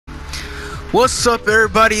What's up,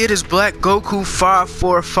 everybody? It is Black Goku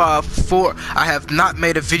 5454. I have not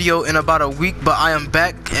made a video in about a week, but I am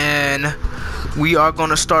back and we are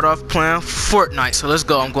gonna start off playing Fortnite. So let's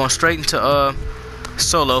go. I'm going straight into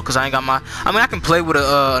solo because I ain't got my. I mean, I can play with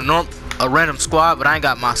a random squad, but I ain't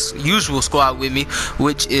got my usual squad with me,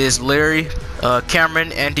 which is Larry,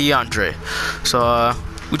 Cameron, and DeAndre. So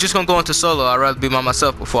we're just gonna go into solo. I'd rather be by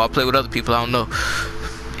myself before I play with other people. I don't know.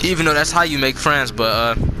 Even though that's how you make friends,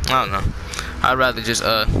 but I don't know. I'd rather just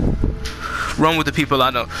run with the people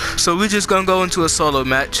I know. So we're just gonna go into a solo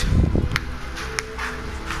match.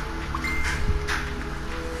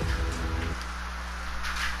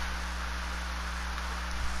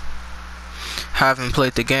 Haven't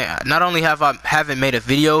played the game. Not only haven't made a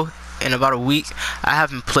video in about a week, I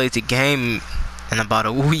haven't played the game in about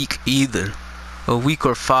a week either. A week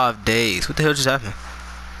or 5 days. What the hell just happened?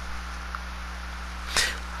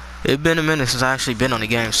 It's been a minute since I actually been on the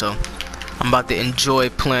game, so I'm about to enjoy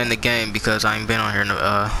playing the game because I ain't been on here in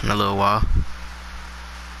a little while.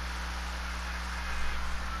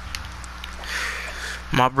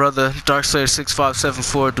 My brother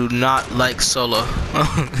Darkslayer6574 do not like solo.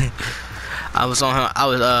 I was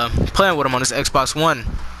playing with him on this Xbox One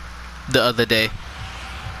the other day,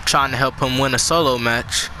 trying to help him win a solo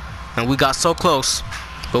match, and we got so close,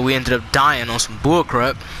 but we ended up dying on some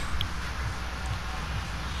bullcrap.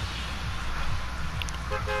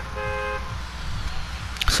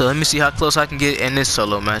 So let me see how close I can get in this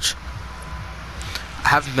solo match. I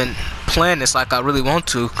haven't been playing this like I really want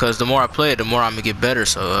to, because the more I play it, the more I'm gonna get better.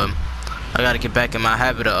 So I gotta get back in my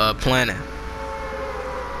habit of playing it.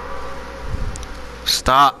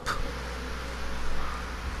 Stop.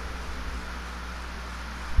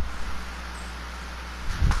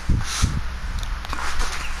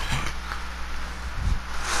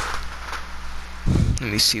 Let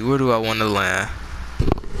me see, where do I want to land?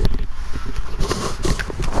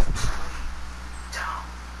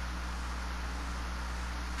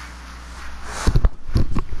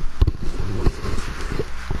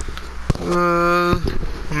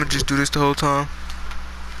 I'm gonna just do this the whole time.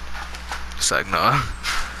 It's like, nah.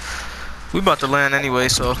 We about to land anyway,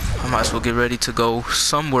 so I might as well get ready to go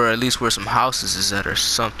somewhere, at least where some houses is at or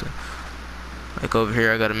something. Like over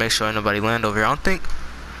here, I gotta make sure ain't nobody land over here. I don't think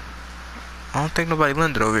nobody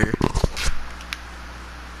landed over here.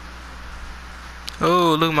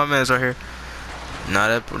 Oh, look at my man's right here.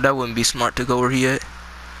 Nah, that wouldn't be smart to go where he at.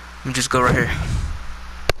 Let me just go right here.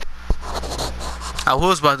 I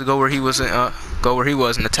was about to go where he was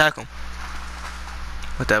and attack him,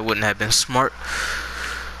 but that wouldn't have been smart.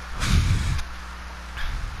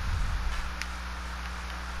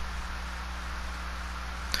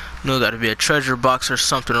 No, gotta be a treasure box or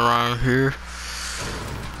something around here.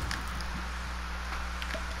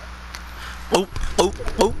 Oh.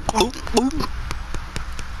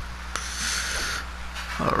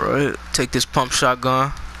 Alright, take this pump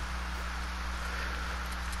shotgun.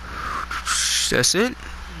 That's it.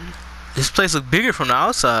 This place look bigger from the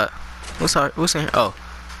outside. What's in here? Oh,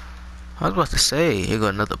 I was about to say, here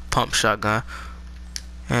got another pump shotgun,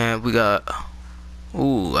 and we got.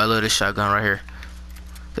 Ooh, I love this shotgun right here.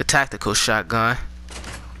 The tactical shotgun.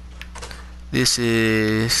 This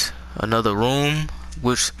is another room,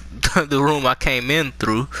 which the room I came in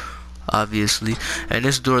through, obviously, and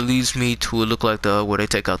this door leads me to look like the where they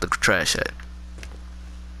take out the trash at.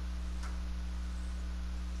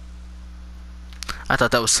 I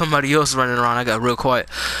thought that was somebody else running around. I got real quiet.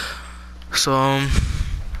 So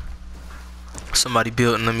somebody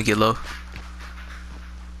building. Let me get low.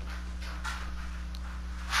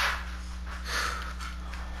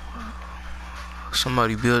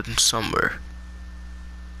 Somebody building somewhere.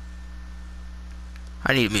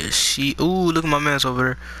 I need me a sheet. Ooh, look at my man's over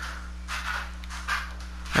there.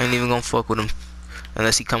 I ain't even gonna fuck with him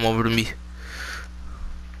unless he come over to me.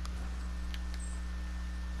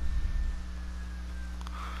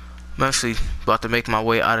 I'm actually about to make my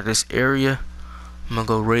way out of this area. I'm gonna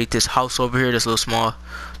go raid this house over here. This little small,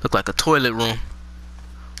 look like a toilet room,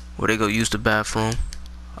 where they go use the bathroom,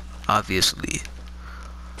 obviously.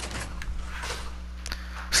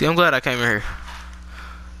 See, I'm glad I came in here.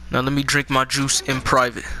 Now let me drink my juice in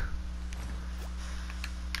private.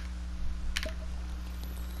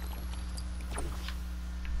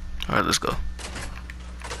 Alright, let's go.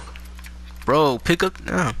 Bro, pick up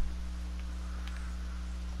now.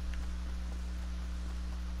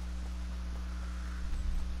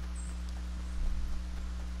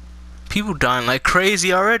 People dying like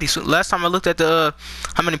crazy already. So last time I looked at the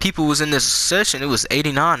how many people was in this session, it was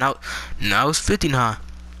 89. Now it's 59.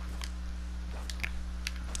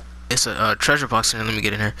 It's a treasure box in here. Let me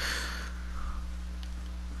get in here.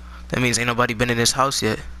 That means ain't nobody been in this house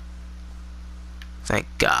yet. Thank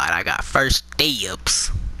God I got first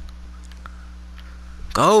dibs.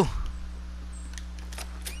 Go.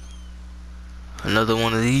 Another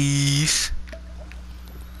one of these.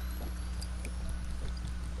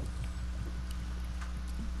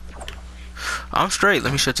 I'm straight.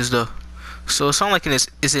 Let me shut this door. So it sounds like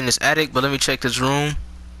it's in this attic, but let me check this room.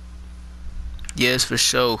 Yes, for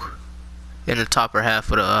sure. In the topper half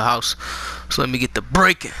of the house. So let me get the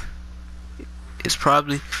breaking. It's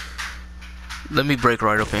probably. Let me break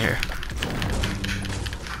right up in here.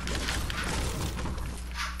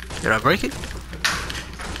 Did I break it?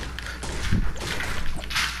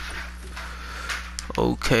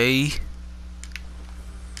 Okay.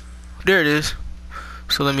 There it is.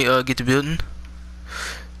 So let me get the building.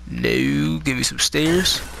 No, give me some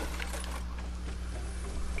stairs.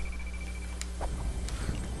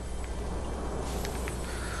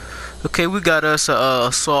 Okay, we got us a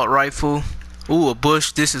assault rifle. Ooh, a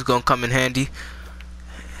bush. This is gonna come in handy.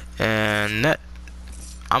 And that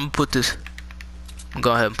I'm gonna put this.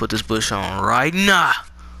 Go ahead and put this bush on right now.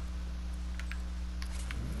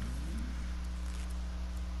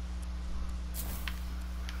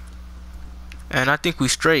 And I think we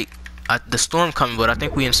straight. The storm coming, but I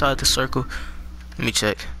think we inside the circle. Let me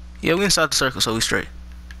check. Yeah, we inside the circle, so we straight.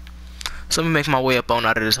 So let me make my way up on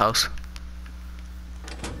out of this house.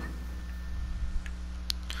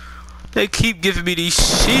 They keep giving me these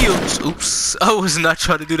shields. Oops, I was not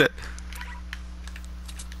trying to do that.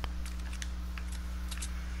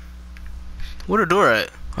 Where the door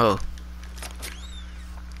at? Oh.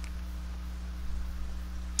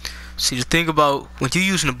 See, the thing about when you're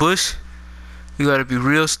using a bush, you gotta be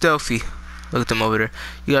real stealthy. Look at them over there.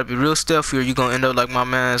 You gotta be real stealthy or you're gonna end up like my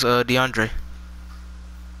man's DeAndre.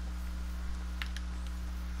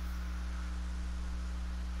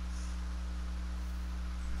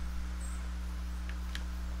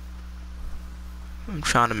 I'm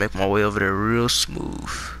trying to make my way over there real smooth.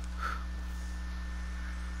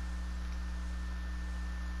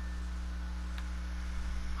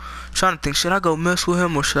 Trying to think, should I go mess with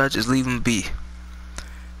him or should I just leave him be?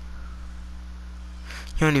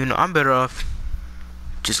 You don't even know. I'm better off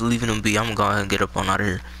just leaving him be. I'm gonna go ahead and get up on out of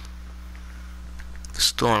here. The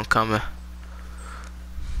storm coming.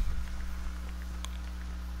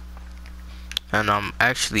 And I'm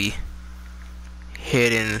actually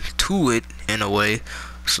heading to it in a way.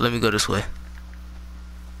 So let me go this way.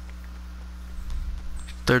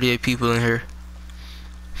 38 people in here.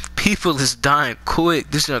 People is dying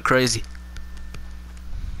quick. This is not crazy.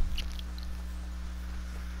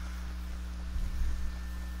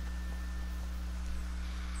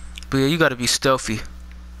 But yeah, you gotta be stealthy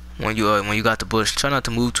when you got the bush. Try not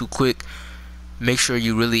to move too quick. Make sure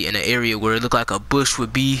you're really in an area where it look like a bush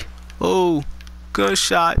would be. Oh,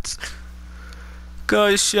 gunshots!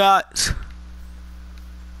 Gunshots!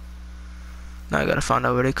 Now I gotta find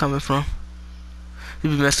out where they coming from.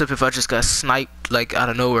 It'd be messed up if I just got sniped like out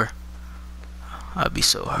of nowhere. I'd be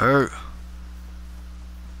so hurt.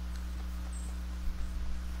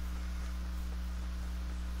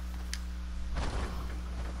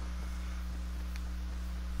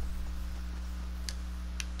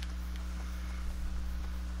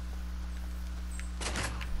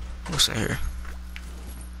 What's in here?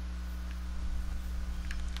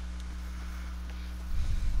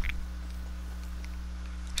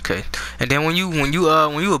 Okay, and then when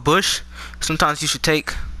you a bush, sometimes you should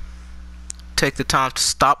take the time to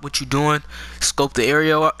stop what you're doing, scope the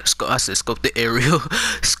area out. I said scope the area,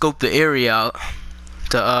 scope the area out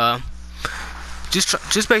to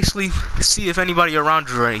just basically see if anybody around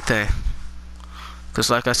you or anything. Cause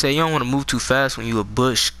like I said, you don't want to move too fast when you a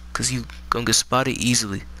bush, cause you gonna get spotted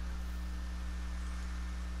easily.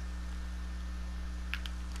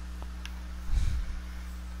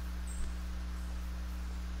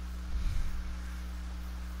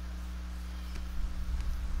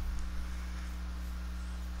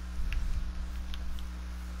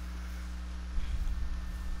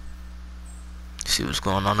 See what's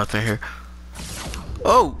going on up in here.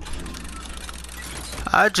 Oh,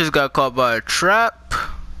 I just got caught by a trap.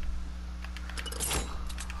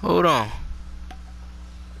 Hold on.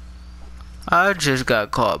 I just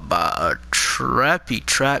got caught by a trappy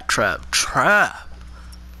trap.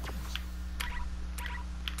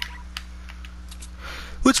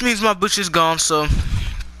 Which means my bush is gone, so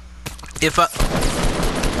if I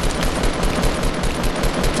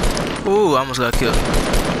ooh, I almost got killed.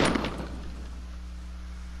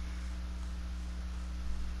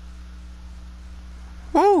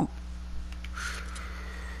 Woo!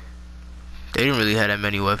 They didn't really have that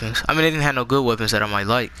many weapons. I mean, they didn't have no good weapons that I might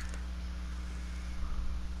like.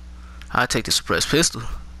 I take the suppressed pistol.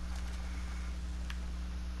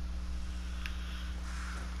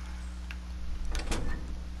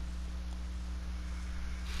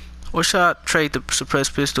 Or should I trade the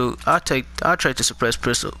suppressed pistol? I'll trade the suppressed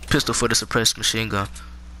pistol for the suppressed machine gun.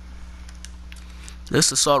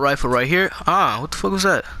 This assault rifle right here. What the fuck was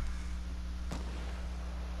that?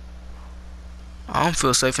 I don't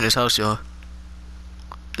feel safe in this house, y'all.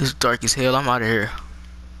 It's dark as hell. I'm out of here.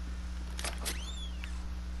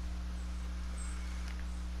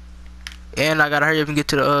 And I gotta hurry up and get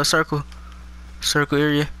to the circle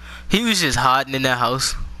area. He was just hiding in that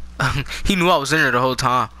house. He knew I was in there the whole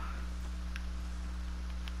time.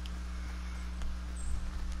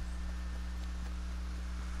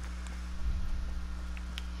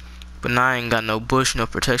 But now I ain't got no bush, no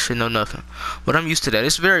protection, no nothing. But I'm used to that.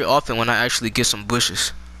 It's very often when I actually get some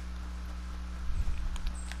bushes.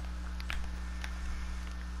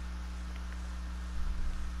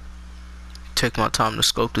 Take my time to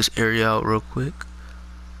scope this area out real quick.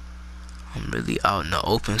 I'm really out in the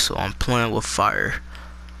open, so I'm playing with fire.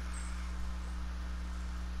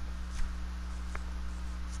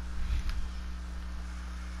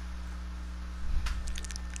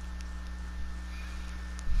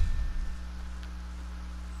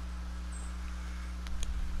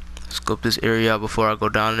 Scope this area out before I go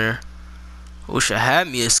down there. I wish I had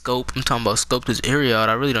me a scope. I'm talking about scope this area out.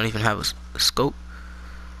 I really don't even have a scope.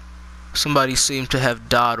 Somebody seemed to have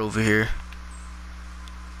died over here.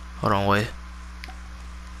 Hold on, wait.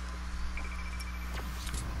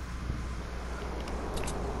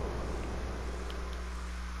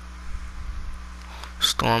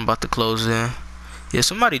 Storm about to close in. Yeah,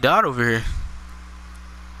 somebody died over here.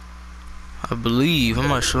 I believe. I'm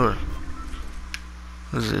not sure.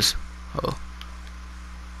 What is this? Oh.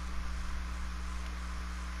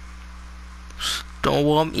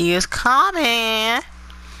 Storm is coming.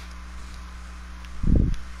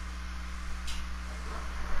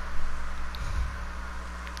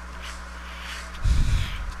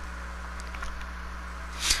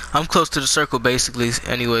 I'm close to the circle basically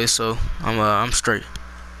anyway, so I'm straight.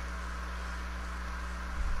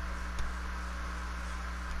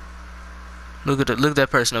 Look at that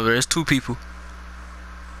person over there. There's two people.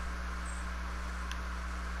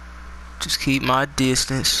 Just keep my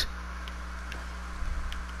distance.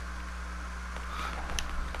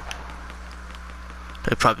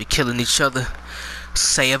 They're probably killing each other.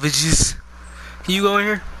 Savages. Can you go in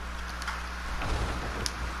here?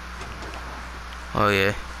 Oh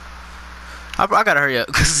yeah. I gotta hurry up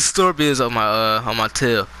because the storm is on my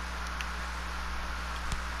tail.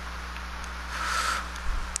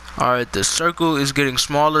 Alright, the circle is getting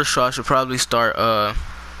smaller, so I should probably start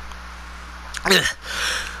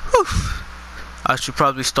I should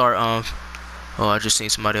probably start oh, I just seen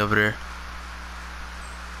somebody over there.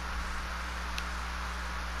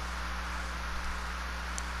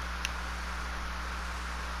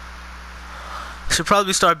 Should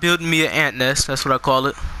probably start building me an ant nest. That's what I call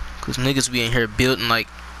it. Cause niggas be in here building like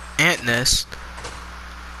ant nests.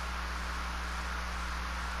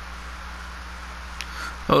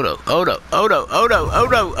 Oh no, oh no, oh no, oh no, oh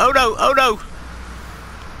no, oh no, oh no.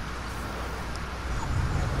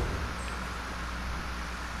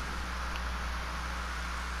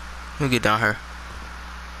 Let me get down here.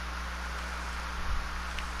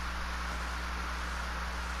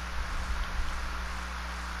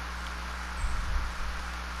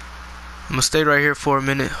 I'm gonna stay right here for a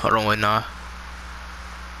minute. Hold on, wait, nah.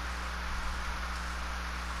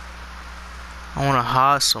 I wanna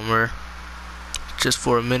hide somewhere. Just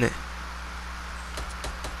for a minute.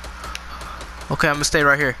 Okay, I'm gonna stay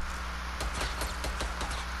right here.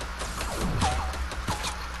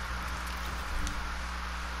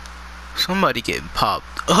 Somebody getting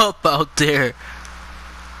popped up out there.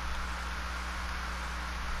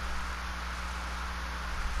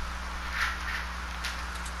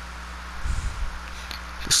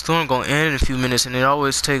 The storm gonna end in a few minutes, and it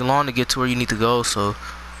always take long to get to where you need to go, so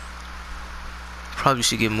probably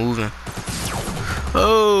should get moving.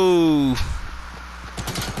 Oh.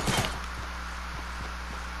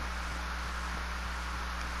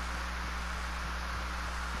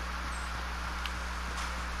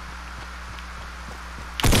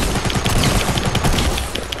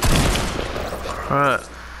 Alright.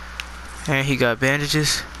 And he got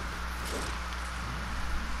bandages.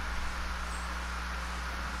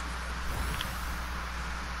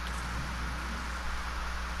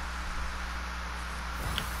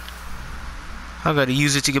 I gotta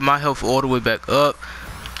use it to get my health all the way back up.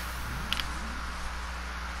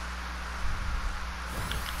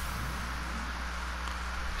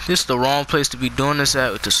 This is the wrong place to be doing this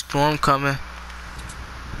at with the storm coming.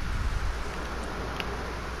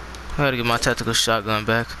 I gotta get my tactical shotgun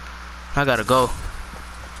back. I gotta go.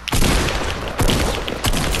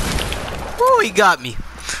 Oh, he got me.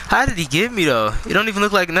 How did he get me though? It don't even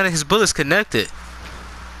look like none of his bullets connected.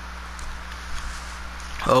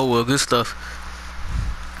 Oh well, good stuff.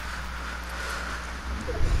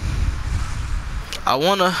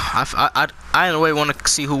 I in a way wanna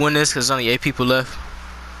see who win this because there's only 8 people left.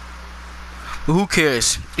 But who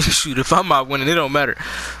cares? Shoot, if I'm not winning, it don't matter.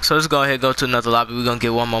 So let's go ahead and go to another lobby. We're gonna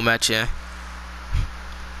get one more match in.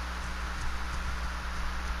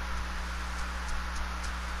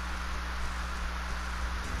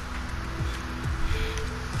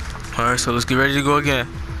 Alright, so let's get ready to go again.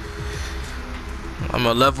 I'm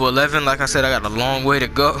at level 11. Like I said, I got a long way to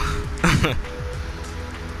go.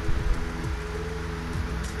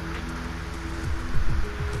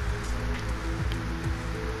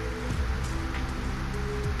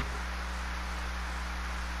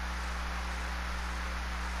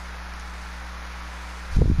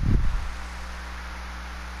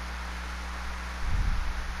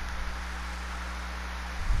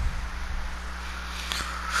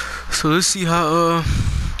 So let's see how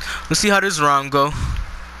this round go.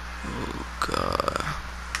 Oh god.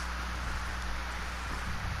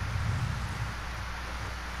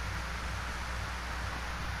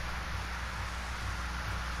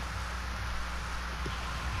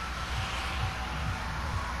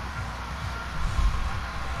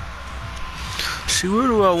 See, where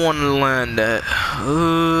do I want to land at?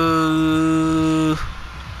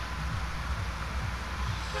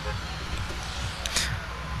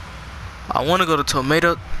 I want to go to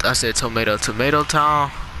Tomato. I said Tomato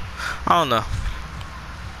Town. I don't know.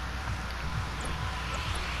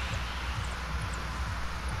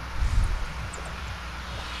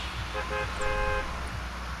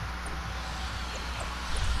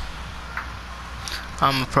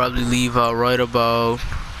 I'm gonna probably leave out right about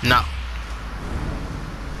now.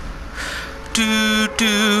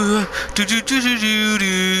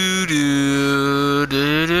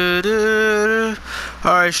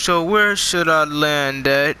 Alright, so where should I land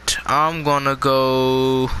at? I'm gonna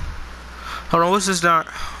go. Hold on, what's this down?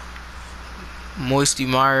 Moisty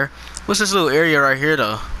Mire. What's this little area right here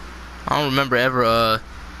though? I don't remember ever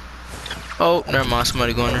oh, never mind,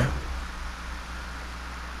 somebody going there.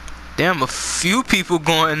 Damn, a few people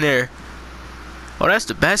going there. Oh, that's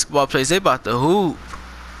the basketball place. They about to hoop.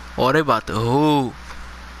 Oh, they about to hoop.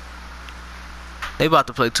 They about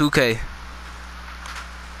to play 2K.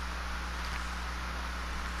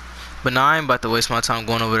 But now I ain't about to waste my time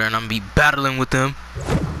going over there and I'm gonna be battling with them.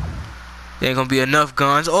 There ain't gonna be enough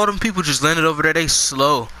guns. All them people just landed over there. They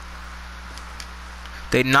slow.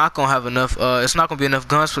 They not gonna have enough. It's not gonna be enough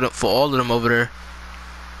guns for all of them over there.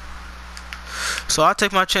 So I'll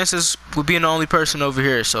take my chances with being the only person over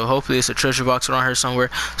here. So hopefully it's a treasure box around here somewhere,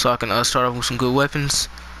 so I can start off with some good weapons.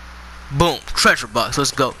 Boom, treasure box.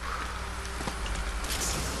 Let's go.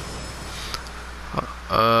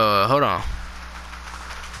 Hold on.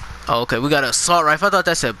 Oh, okay, we got an assault rifle. I thought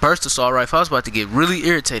that said burst assault rifle. I was about to get really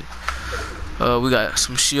irritated. We got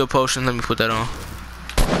some shield potion. Let me put that on.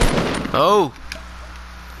 Oh.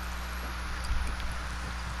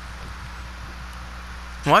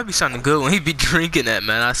 Why be sounding good when he be drinking that,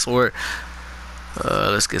 man? I swear.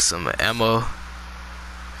 Let's get some ammo.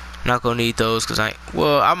 Not gonna need those because I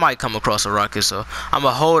might come across a rocket, so I'm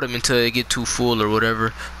gonna hold them until they get too full or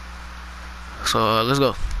whatever. So let's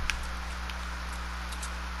go.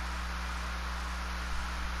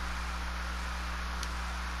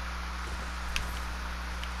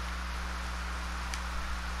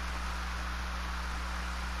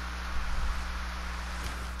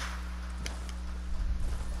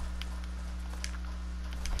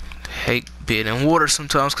 Hate being in water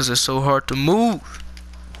sometimes because it's so hard to move.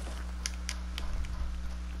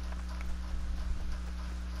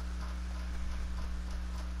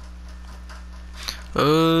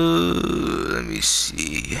 Let me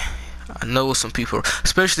see. I know some people,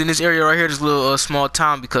 especially in this area right here, this little small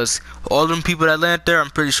town, because all them people that land there, I'm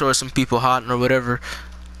pretty sure some people hiding or whatever.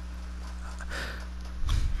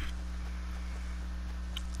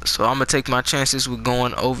 So I'm gonna take my chances with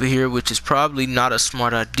going over here, which is probably not a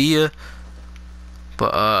smart idea,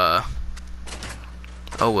 but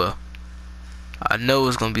oh well. I know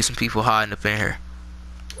there's gonna be some people hiding up in here.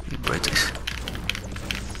 Let me break this.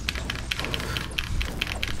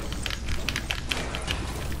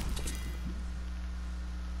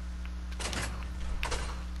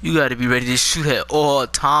 You gotta be ready to shoot at all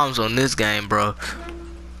times on this game, bro.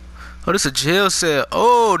 Oh, this is a jail cell.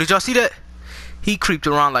 Oh, did y'all see that? He creeped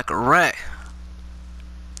around like a rat.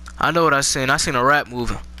 I know what I seen. I seen a rat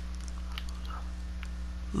moving.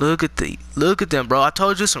 Look at them, bro. I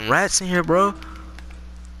told you some rats in here, bro.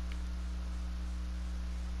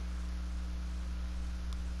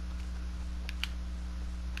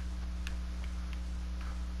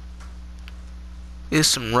 There's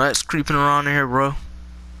some rats creeping around in here, bro.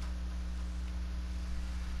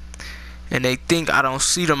 And they think I don't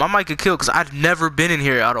see them. I might get killed because I've never been in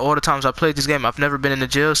here. Out of all the times I played this game, I've never been in a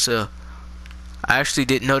jail cell. I actually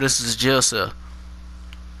didn't know this is a jail cell.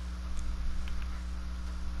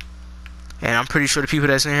 And I'm pretty sure the people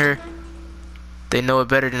that's in here, they know it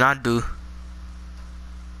better than I do.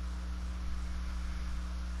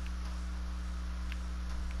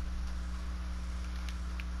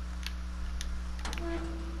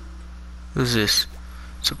 Who's this?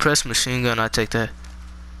 Suppressed machine gun, I take that.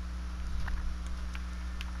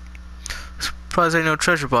 Surprised ain't no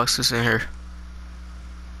treasure boxes in here.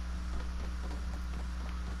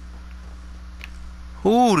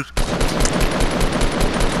 Ooh.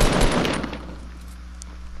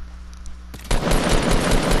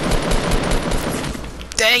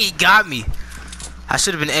 Dang, he got me. I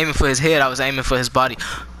should have been aiming for his head. I was aiming for his body.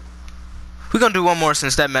 We're gonna do one more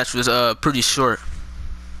since that match was pretty short.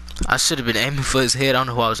 I should have been aiming for his head. I don't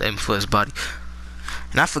know why I was aiming for his body.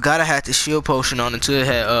 And I forgot I had the shield potion on until it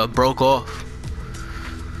had broke off.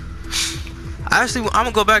 Actually, I'm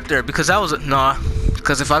gonna go back there because that was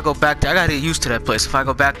because if I go back there, I gotta get used to that place. If I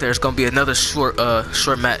go back there, it's gonna be another short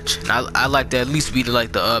match. And I like to at least be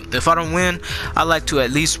like the if I don't win, I like to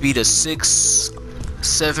at least be the 6th,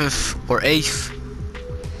 7th, or 8th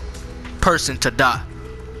person to die.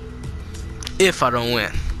 If I don't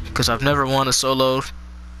win, because I've never won a solo,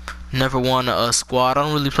 never won a squad. I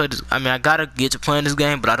don't really play this. I mean, I gotta get to playing this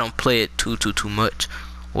game, but I don't play it too much,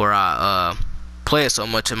 or I play it so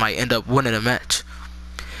much it might end up winning a match.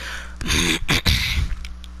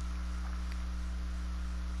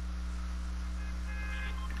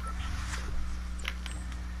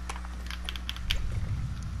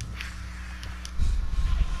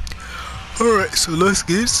 Alright, so let's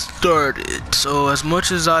get started. So as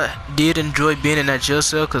much as I did enjoy being in that jail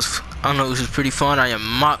cell, because I don't know, it was just pretty fun, I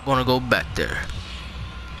am not gonna go back there.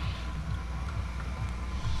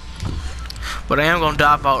 But I am gonna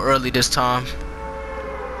dive out early this time,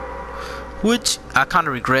 which I kind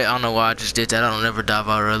of regret. I don't know why I just did that. I don't ever dive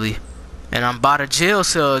out early. And I'm by the jail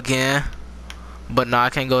cell again. But no, I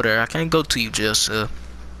can't go there. I can't go to you, jail cell.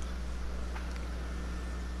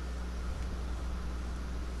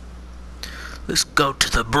 Let's go to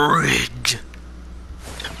the bridge.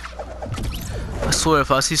 I swear, if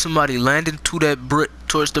I see somebody landing to that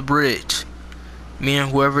towards the bridge, me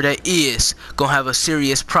and whoever that is gonna have a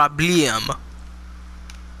serious problem.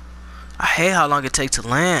 I hate how long it takes to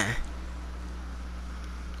land.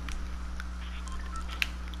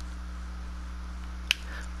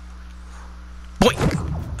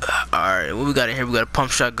 Alright, what we got in here? We got a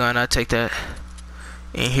pump shotgun. I take that.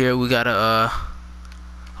 In here we got a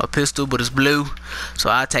pistol, but it's blue, so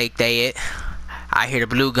I take that. I hear the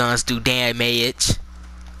blue guns do damage.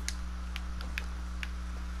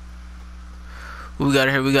 What we got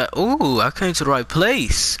in here? We got. Ooh, I came to the right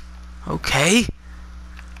place. Okay.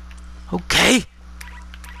 Okay.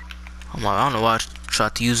 Oh my! I don't know why I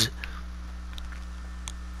tried to use it.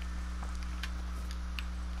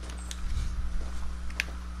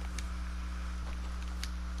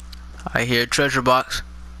 I hear treasure box.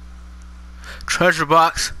 Treasure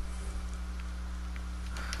box.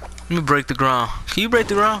 Let me break the ground. Can you break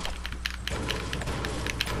the ground?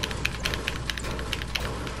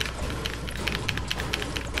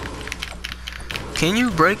 Can you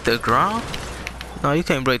break the ground? No, you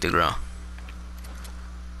can't break the ground.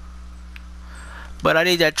 But I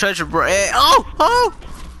need that treasure, bro. Hey, oh!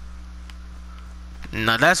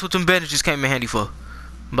 Now that's what them bandages came in handy for.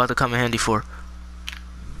 I'm about to come in handy for.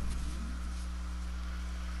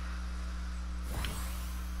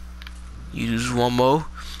 Use one more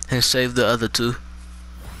and save the other two.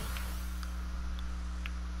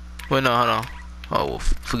 Wait, no, hold on. Oh, well,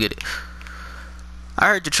 forget it. I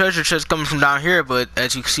heard the treasure chest coming from down here, but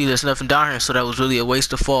as you can see, there's nothing down here, so that was really a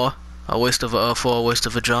waste of fall. A waste of a fall, waste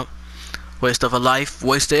of a jump, waste of a life,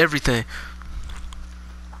 waste of everything.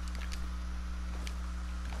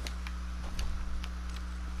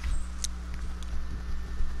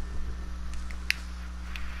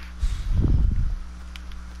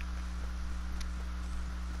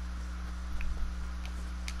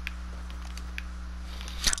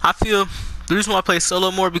 I feel the reason why I play solo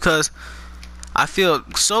more, because I feel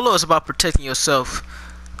solo is about protecting yourself.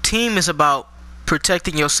 Team is about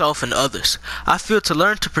protecting yourself and others. I feel to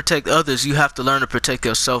learn to protect others, you have to learn to protect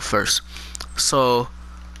yourself first. So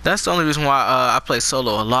that's the only reason why I play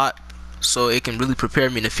solo a lot. so it can really prepare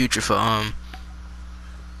me in the future for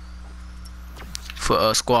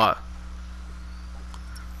squad.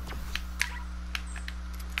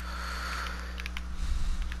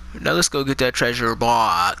 Now let's go get that treasure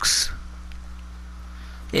box.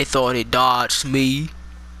 It thought it dodged me.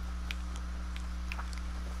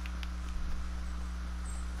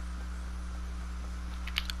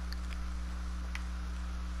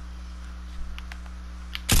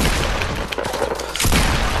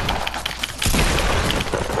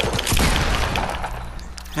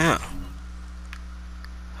 Yeah.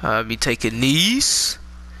 I'll be taking these.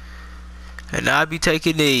 And I'll be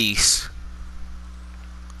taking these.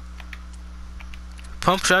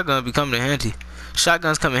 Pump shotgun be coming in handy.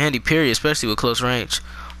 Shotguns come in handy, period, especially with close range.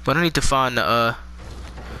 But I need to find the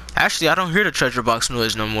actually I don't hear the treasure box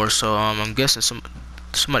noise no more, so I'm guessing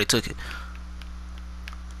somebody took it.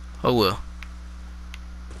 Oh well.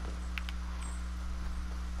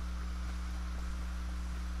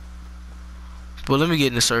 But let me get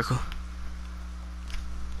in the circle.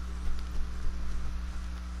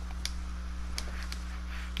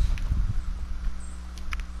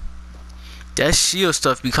 That shield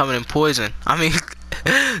stuff be coming in poison. I mean,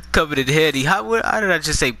 coming in handy. How did I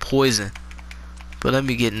just say poison? But let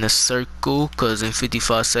me get in the circle, cause in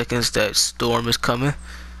 55 seconds that storm is coming.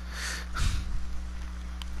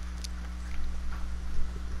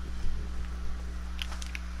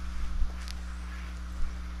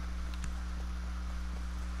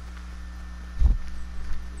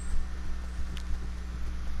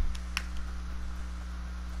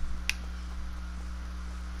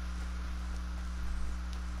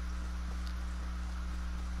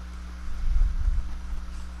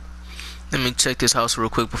 Let me check this house real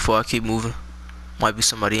quick before I keep moving. Might be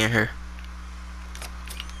somebody in here.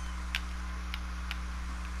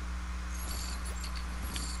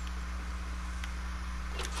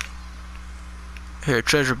 Here,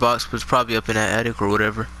 treasure box was probably up in that attic or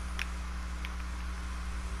whatever.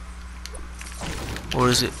 Or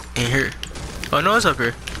is it in here? Oh no, it's up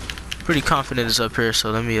here. Pretty confident it's up here,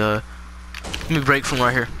 so let me break from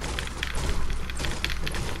right here.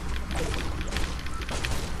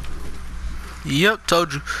 Yep,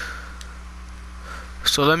 told you.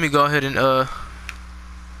 So let me go ahead and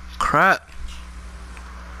crap.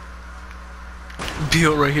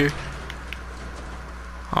 Build right here.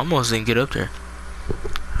 Almost didn't get up there.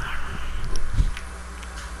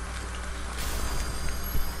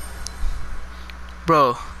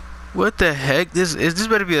 Bro, what the heck? This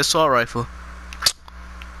better be an assault rifle.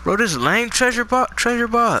 Bro, this lame treasure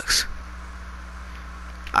box.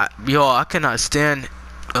 Yo, I cannot stand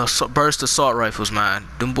burst assault rifles, man.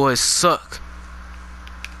 Them boys suck.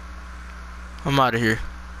 I'm out of here.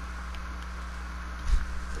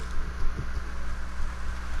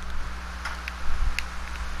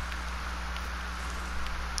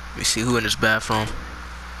 Let me see who in this bathroom.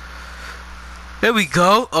 There we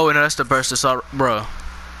go. Oh, and that's the burst assault, bro.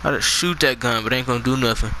 I just shoot that gun, but ain't gonna do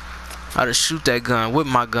nothing. I just shoot that gun with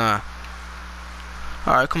my gun.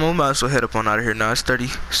 All right, come on, we might as well head up on out of here now. It's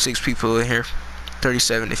 36 people in here.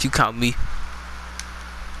 37 if you count me.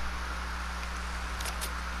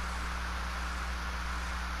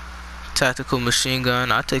 Tactical machine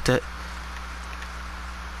gun, I'll take that.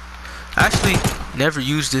 Actually, never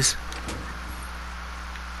used this.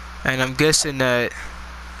 And I'm guessing that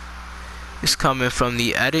it's coming from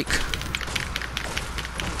the attic.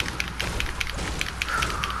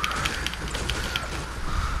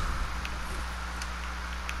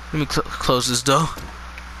 Let me close this door.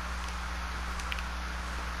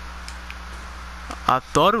 I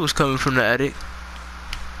thought it was coming from the attic.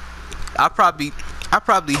 I probably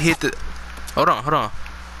hit the. Hold on.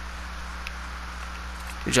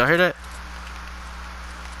 Did y'all hear that?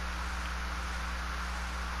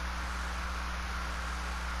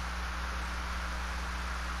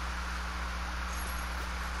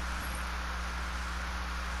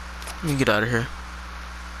 Let me get out of here.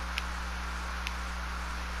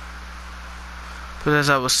 But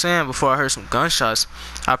as I was saying before I heard some gunshots,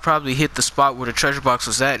 I probably hit the spot where the treasure box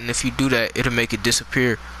was at, and if you do that, it'll make it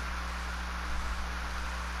disappear.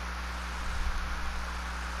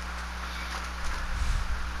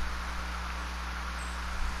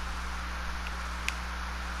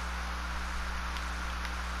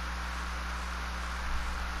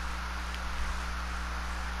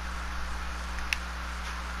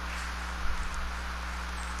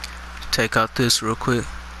 Take out this real quick.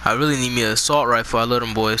 I really need me an assault rifle. I love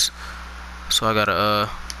them boys. So I gotta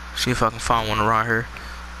see if I can find one around here.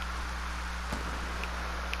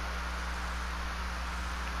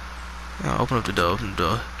 Open up the door,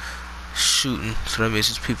 shooting, so that means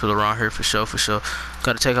there's people around here for sure, for sure.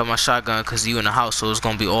 Gotta take out my shotgun because you in the house, so it's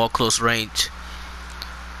gonna be all close range.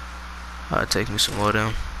 I'll take me some more of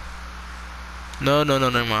them. No,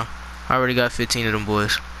 never mind. I already got 15 of them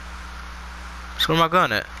boys. So where my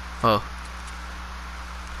gun at? Oh.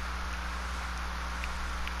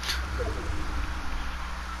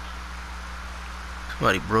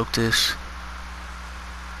 Somebody broke this.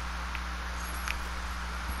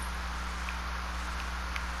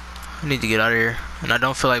 I need to get out of here. And I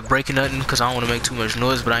don't feel like breaking nothing because I don't want to make too much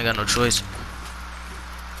noise, but I ain't got no choice.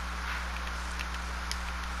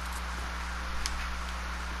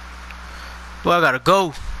 Well, I gotta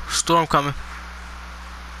go. Storm coming.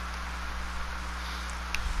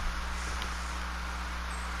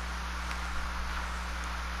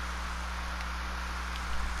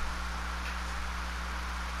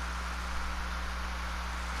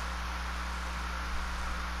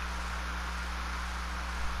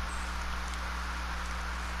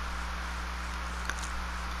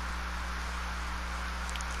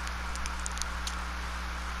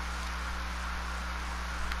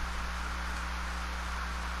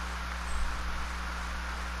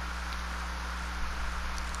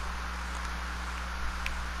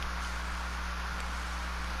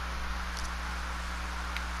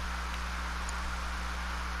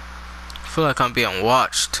 I feel like I'm being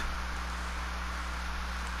watched.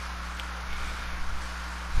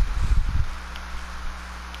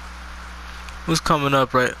 Who's coming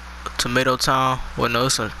up, right? Tomato Town. Well, no,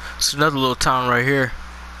 it's another little town right here.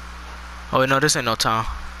 Oh wait, no, this ain't no town.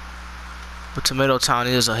 But Tomato Town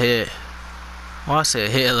is ahead. Well, I say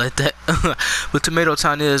ahead like that. But Tomato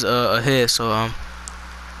Town is ahead, so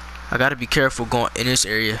I gotta be careful going in this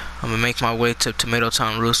area. I'm gonna make my way to Tomato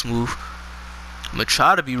Town real smooth. I'm gonna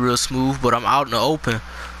try to be real smooth, but I'm out in the open.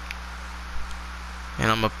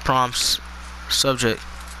 And I'm a prime subject.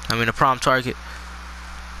 I mean a prime target.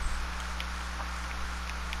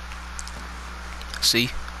 See?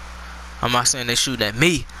 I'm not saying they shooting at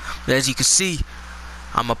me, but as you can see,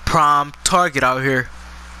 I'm a prime target out here.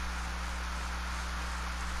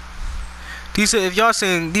 These, if y'all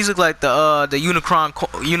seen, these look like the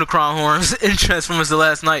Unicron horns in Transformers the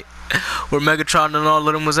Last Night, where Megatron and all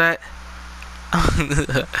of them was at.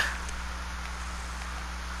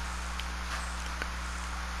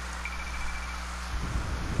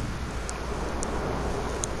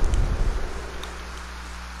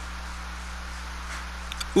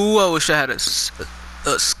 Ooh, I wish I had a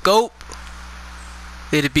scope.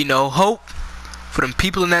 There'd be no hope for them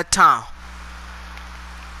people in that town.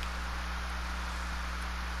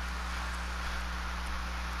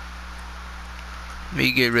 Let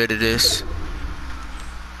me get rid of this.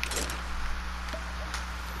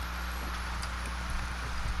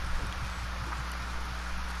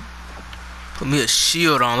 Put me a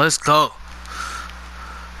shield on, let's go.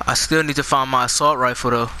 I still need to find my assault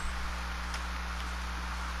rifle though.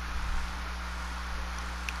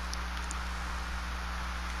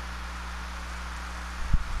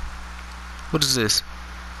 What is this?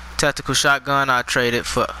 Tactical shotgun. I trade it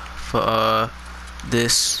for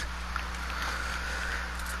this.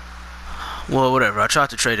 Well, whatever. I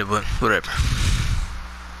tried to trade it, but whatever.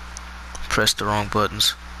 Pressed the wrong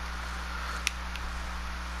buttons.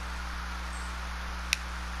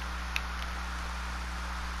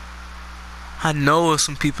 I know of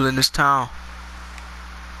some people in this town,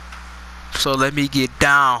 so let me get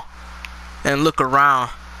down and look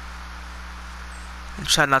around and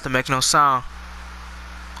try not to make no sound,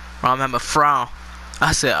 or I'm gonna have a frown.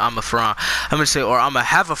 I said I'm a frown. I'm gonna say, or I'm gonna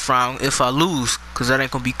have a frown if I lose, cause that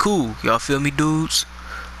ain't gonna be cool. Y'all feel me, dudes?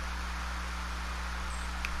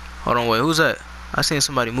 Hold on, wait, who's that? I seen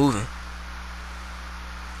somebody moving.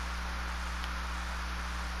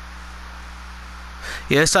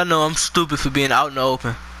 Yes, I know I'm stupid for being out in the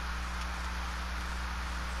open.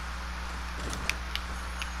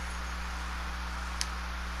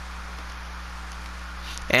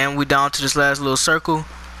 And we down to this last little circle,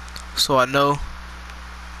 so I know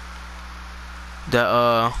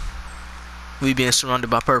that we being surrounded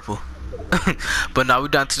by purple. But now we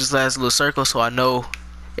down to this last little circle, so I know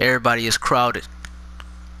everybody is crowded.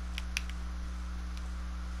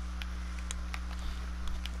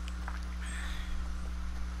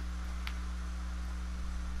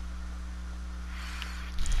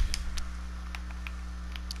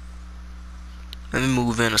 Let me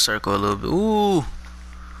move in a circle a little bit. Ooh,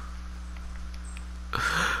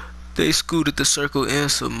 they scooted the circle in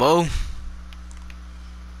some more.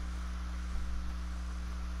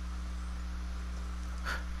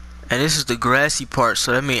 And this is the grassy part,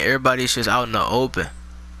 so that means everybody's just out in the open.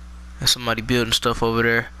 And somebody building stuff over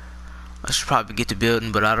there. I should probably get the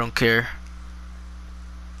building, but I don't care.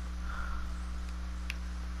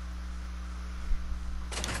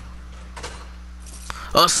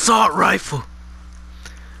 Assault rifle.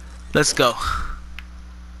 Let's go.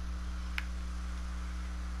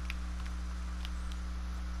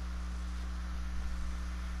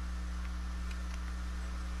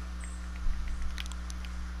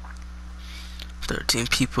 "13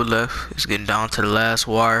 people left. It's getting down to the last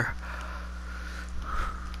wire."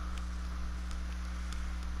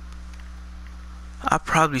 I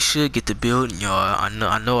probably should get the building, y'all.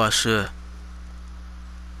 I know I should.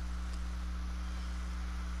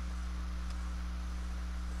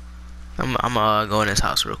 I'm go in this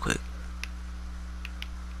house real quick.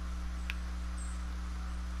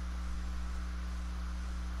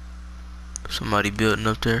 Somebody building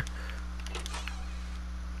up there.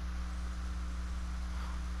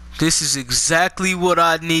 This is exactly what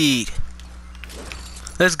I need.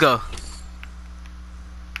 Let's go.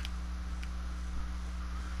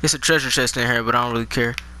 It's a treasure chest in here, but I don't really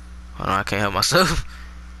care. Hold on, I can't help myself.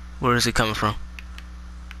 Where is it coming from?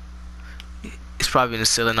 It's probably in the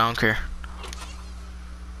ceiling. I don't care.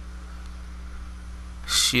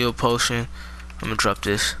 Shield potion. I'm gonna drop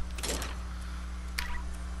this.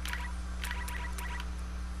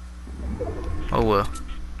 Oh well.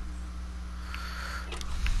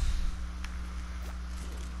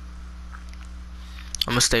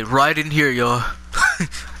 I'm gonna stay right in here, y'all.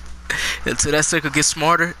 Until that circle gets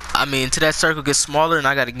smarter. Until that circle gets smaller and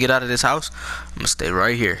I gotta get out of this house. I'm gonna stay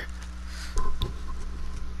right here.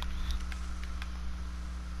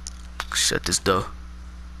 Shut this door.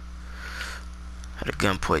 Had a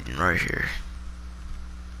gun pointing right here.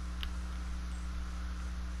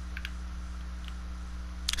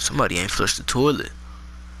 Somebody ain't flushed the toilet.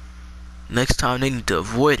 Next time they need to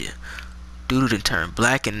avoid it. Dude done turned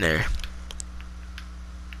black in there.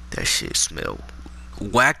 That shit smell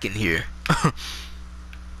whack in here.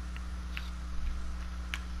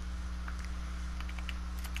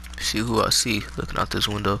 See who I see looking out this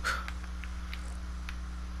window.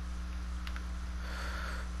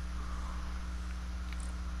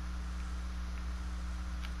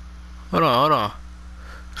 Hold on.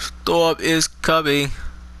 Storm is coming.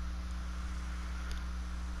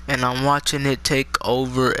 And I'm watching it take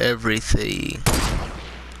over everything.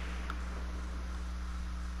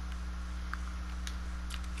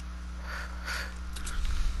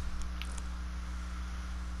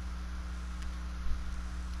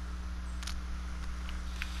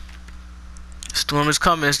 Storm is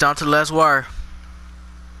coming. It's down to the last wire.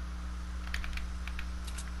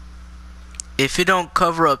 If it don't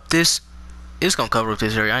cover up this, it's gonna cover up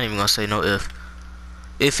this area. I ain't even gonna say no if.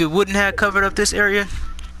 If it wouldn't have covered up this area,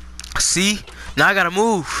 see? Now I gotta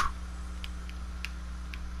move.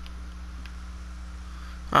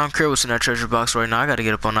 I don't care what's in that treasure box right now. I gotta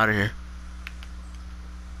get up on out of here.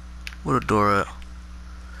 Where the door at?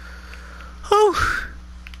 Whew.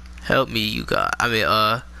 Help me, you God.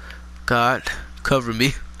 God, cover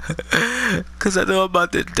me. Cause I know I'm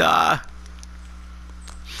about to die.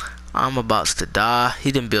 I'm about to die.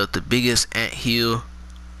 He done built the biggest anthill.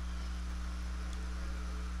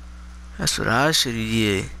 That's what I should have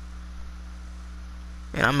did.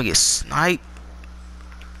 And I'm gonna get sniped.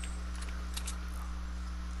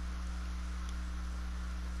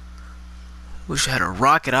 Wish I had a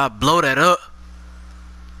rocket. I'd blow that up.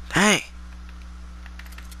 Dang.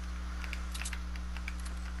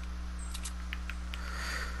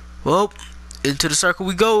 Well, into the circle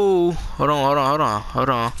we go. Hold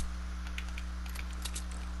on.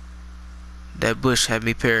 That bush had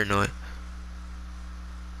me paranoid.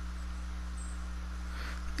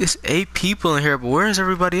 There's 8 people in here, but where is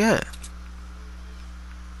everybody at?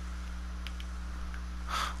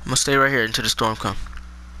 I'm gonna stay right here until the storm comes.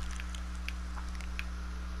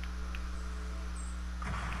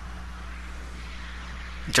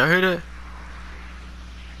 Did y'all hear that?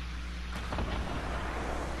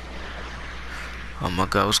 Oh my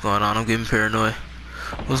God, what's going on? I'm getting paranoid.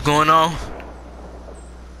 What's going on?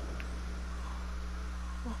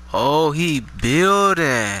 Oh, he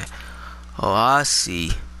building. Oh, I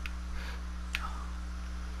see.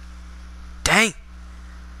 Dang.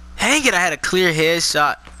 Dang it, I had a clear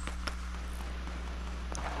headshot.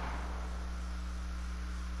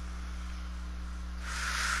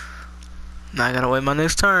 Now I gotta wait my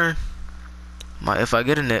next turn. If I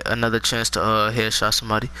get another chance to headshot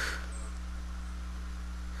somebody.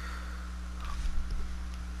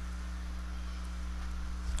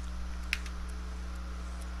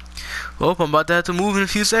 Well, I'm about to have to move in a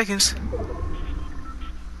few seconds.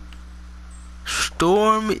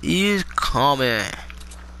 Storm is coming.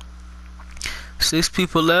 6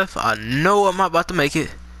 people left. I know I'm not about to make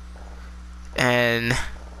it. And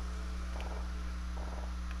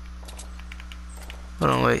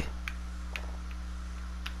hold on, wait.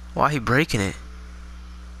 Why he breaking it?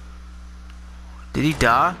 Did he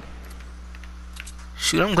die?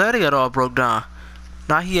 Shoot, I'm glad he got all broke down.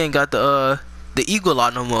 Now he ain't got the eagle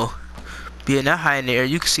out no more. Being that high in the air,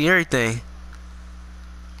 you can see everything.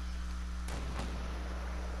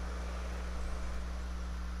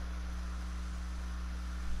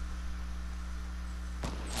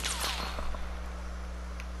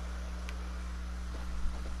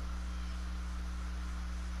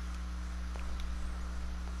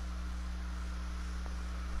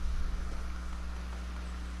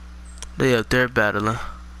 They up there battling.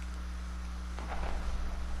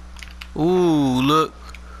 Ooh, look.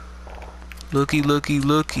 Looky, looky,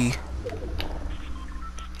 looky.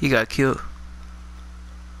 He got killed.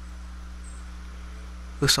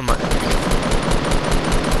 With somebody.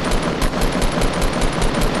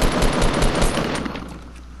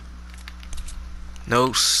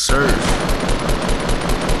 No, sir.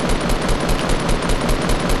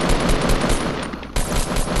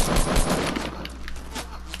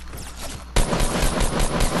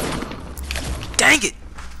 Dang it!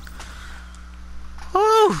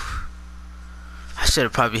 Oh, I should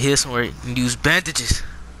have probably hid somewhere and used bandages.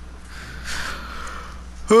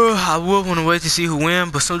 I would want to wait to see who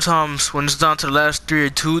wins, but sometimes when it's down to the last 3 or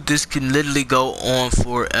 2, this can literally go on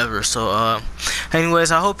forever. So,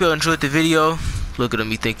 anyways, I hope y'all enjoyed the video. Look at him,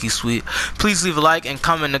 he think he's sweet. Please leave a like and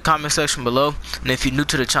comment in the comment section below. And if you're new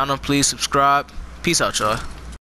to the channel, please subscribe. Peace out, y'all.